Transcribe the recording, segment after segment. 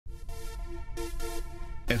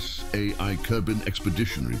SAI Kerbal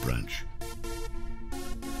Expeditionary Branch.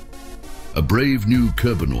 A brave new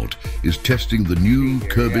Kerbanaut is testing the new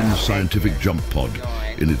Kerbal scientific jump pod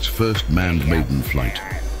in its first manned maiden flight.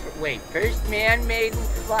 Wait, first manned maiden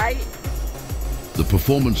flight? The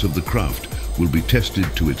performance of the craft will be tested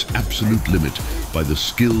to its absolute limit by the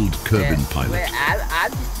skilled Kerbal pilot. Wait,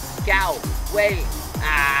 I'm just a scout. Wait,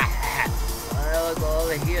 I'll go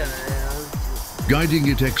over here. Guiding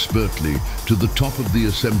it expertly to the top of the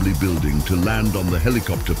assembly building to land on the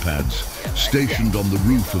helicopter pads stationed on the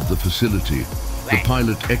roof of the facility, the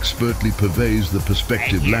pilot expertly purveys the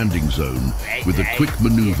perspective landing zone with a quick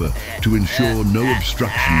maneuver to ensure no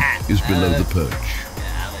obstruction is below the perch.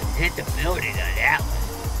 Let's hit the building on that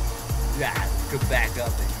one. Let's go back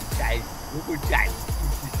up and try one more time.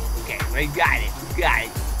 Okay, we got it.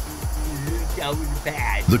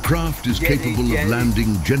 The craft is capable of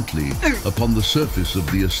landing gently upon the surface of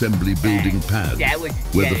the assembly building pad,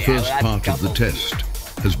 where the first part of the test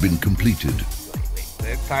has been completed.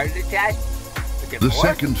 First part of the test? The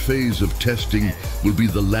second phase of testing will be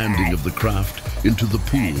the landing of the craft into the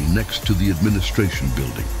pool next to the administration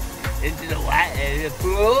building. Into the what? The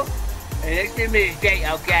pool? Next to the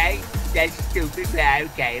administration, okay. That's stupid, but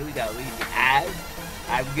okay, here we go.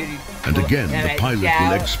 And again, the pilot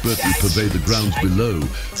will expertly purvey the grounds below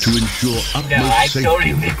to ensure utmost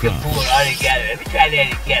safety of the craft. Let me try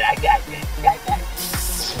that again. I got this.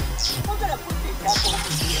 I'm gonna put this up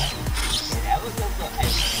over here. And that was also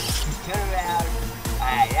turn around.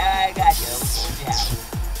 Alright, now I got you.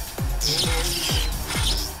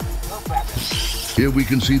 No problem. Here we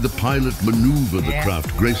can see the pilot maneuver the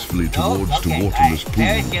craft gracefully towards the waterless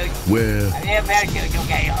pool, where...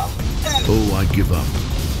 Oh, I give up.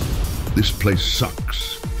 This place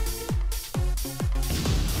sucks.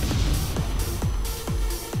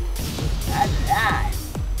 I'm alive.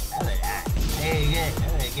 Very good. I'm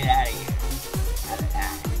gonna get out of here. I'm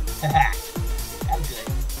alive. I'm good.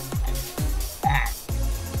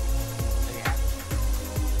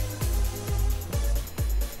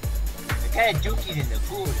 They're kind of dookies in the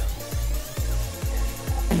pool, though.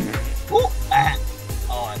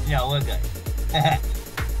 Oh, no, we're good.